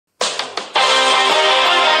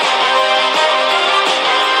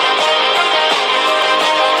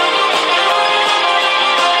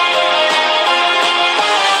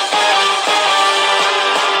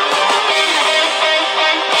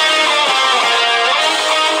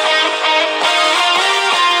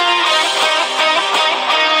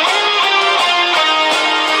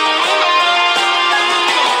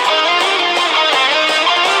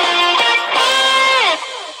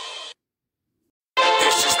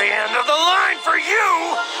the end of the line for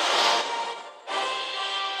you!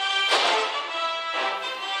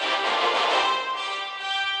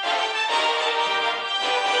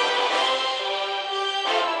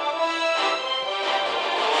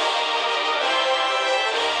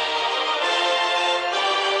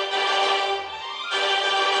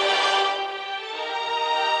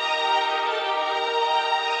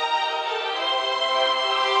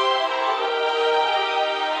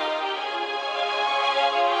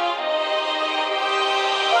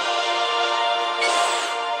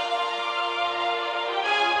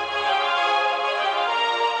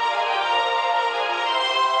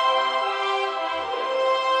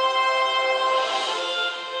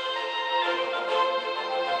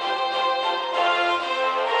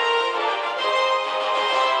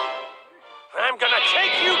 I'm gonna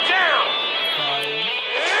take you down!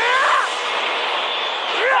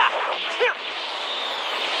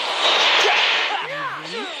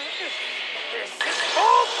 This is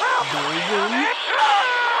full power!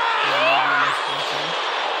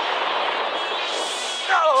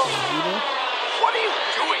 What are you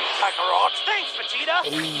doing, Kakarot? Thanks, Vegeta!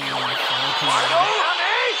 Bardock,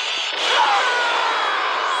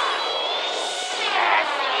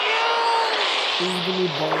 Please give me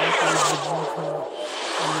Bardock and Vegeta.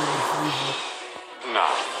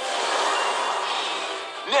 Nah.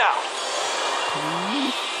 Now!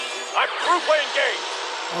 Please? I'm group engaged!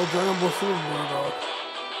 Oh, Dragon Ball Super Bardock.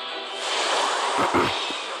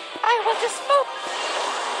 I want to smoke!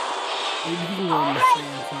 Maybe he can go on the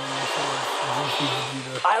same team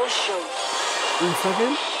Vegeta. I'll show you. In a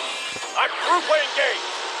second? I'm group engaged!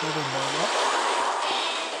 Another Bardock.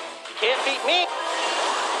 You can't beat me.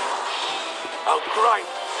 I'll grind.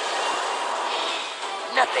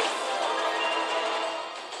 Nothing.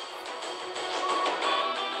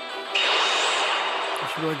 I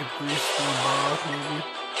should like a 3-star Bardock maybe.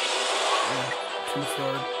 Yeah,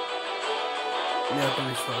 2-star. Yeah,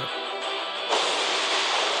 3-star.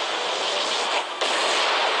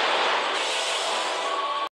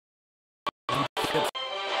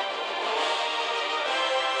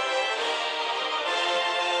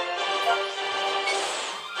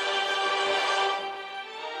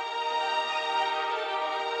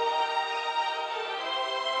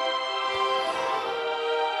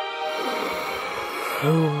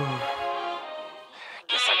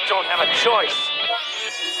 Guess I don't have a choice.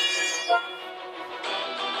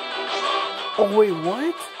 Oh wait,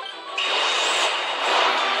 what?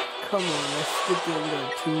 Come on, I skipped it. We got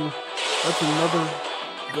 2. That's another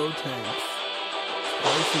Gotenks.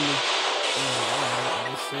 Twice in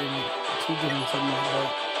the same, 2 different segments, but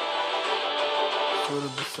sort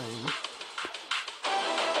of the same.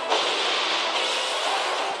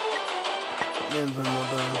 And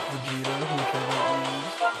another Vegeta, which I don't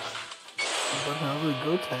use. But now we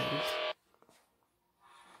Gotenks.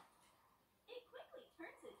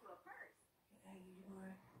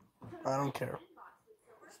 I don't care.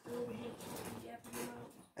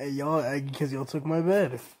 Hey y'all, because y'all took my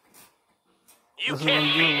bed. You That's can't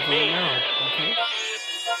what I'm doing beat right me! now, okay?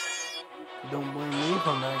 Don't blame me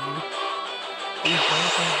for nagging. Please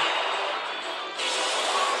don't.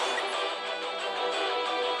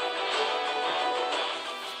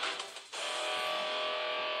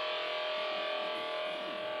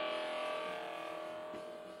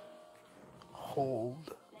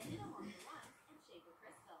 Hold.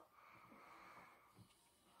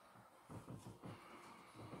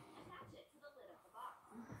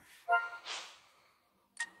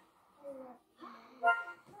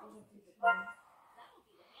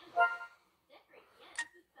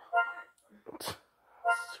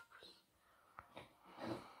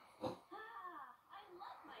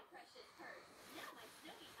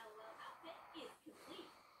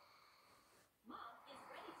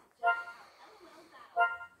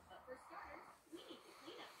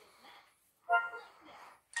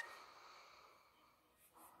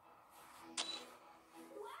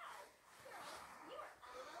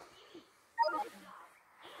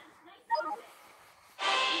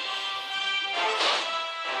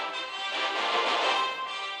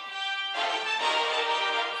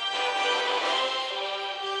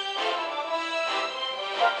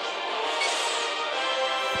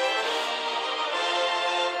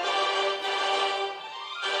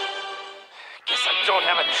 Guess I don't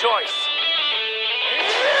have a choice.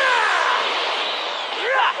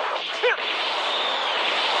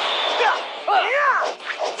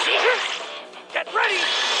 Get ready!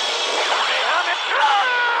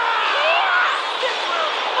 This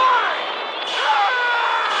will fly!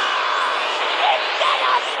 Instead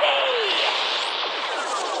of me!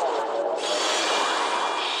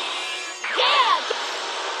 Yeah!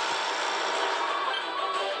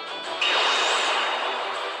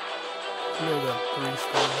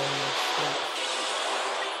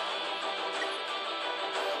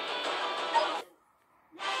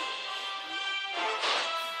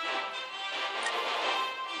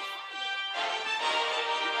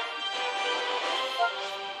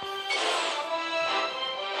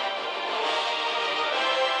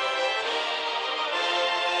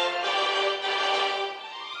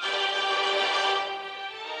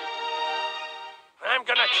 I'm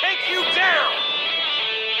gonna take you down!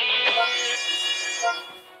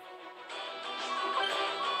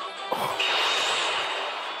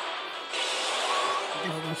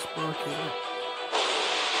 Another sparky.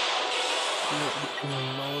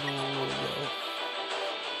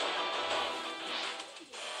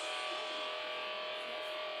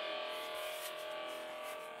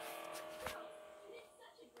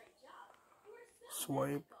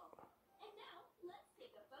 Swipe.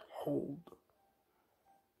 Hold.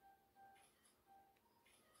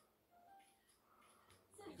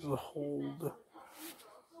 The hold.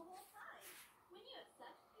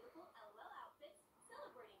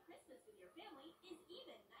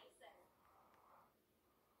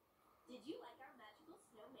 Did you like our magical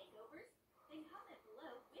snow makeovers? Then comment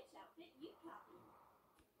below which outfit you copied.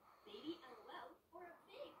 Baby LOL or a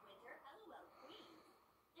big winter LOL queen.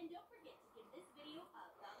 And don't forget to give this video a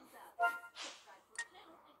thumbs up. Subscribe to our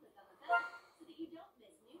channel and click on the bell so that you don't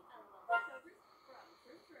miss new LOL makeovers from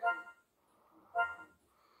True.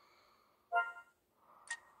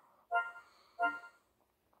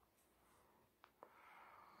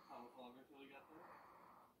 How long until we got there?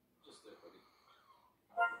 Just a buddy.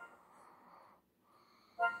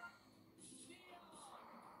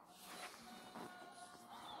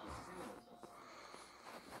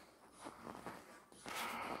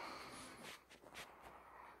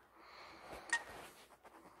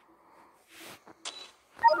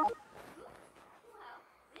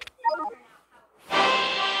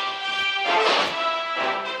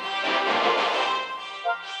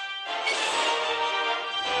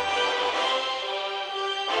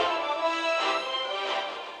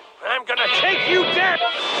 I'm gonna take you down!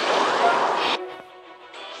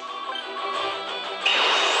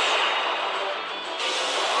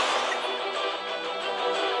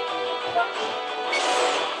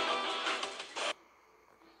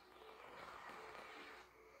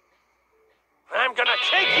 I'm gonna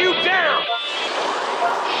take you down!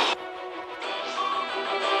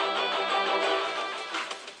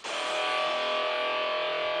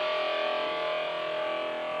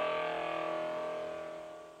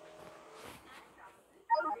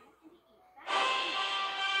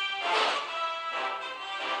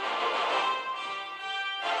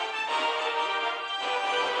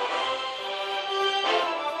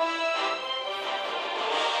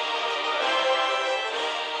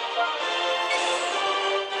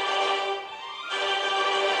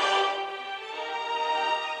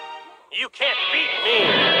 You can't beat me!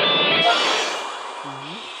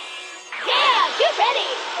 Yeah, get ready!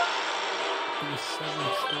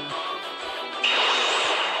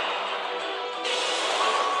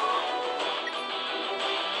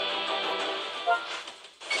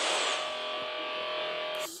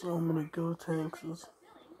 So many go tanks. This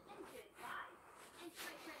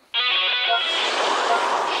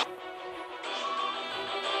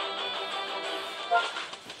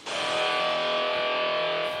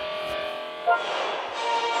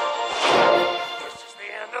is the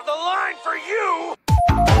end of the line for you!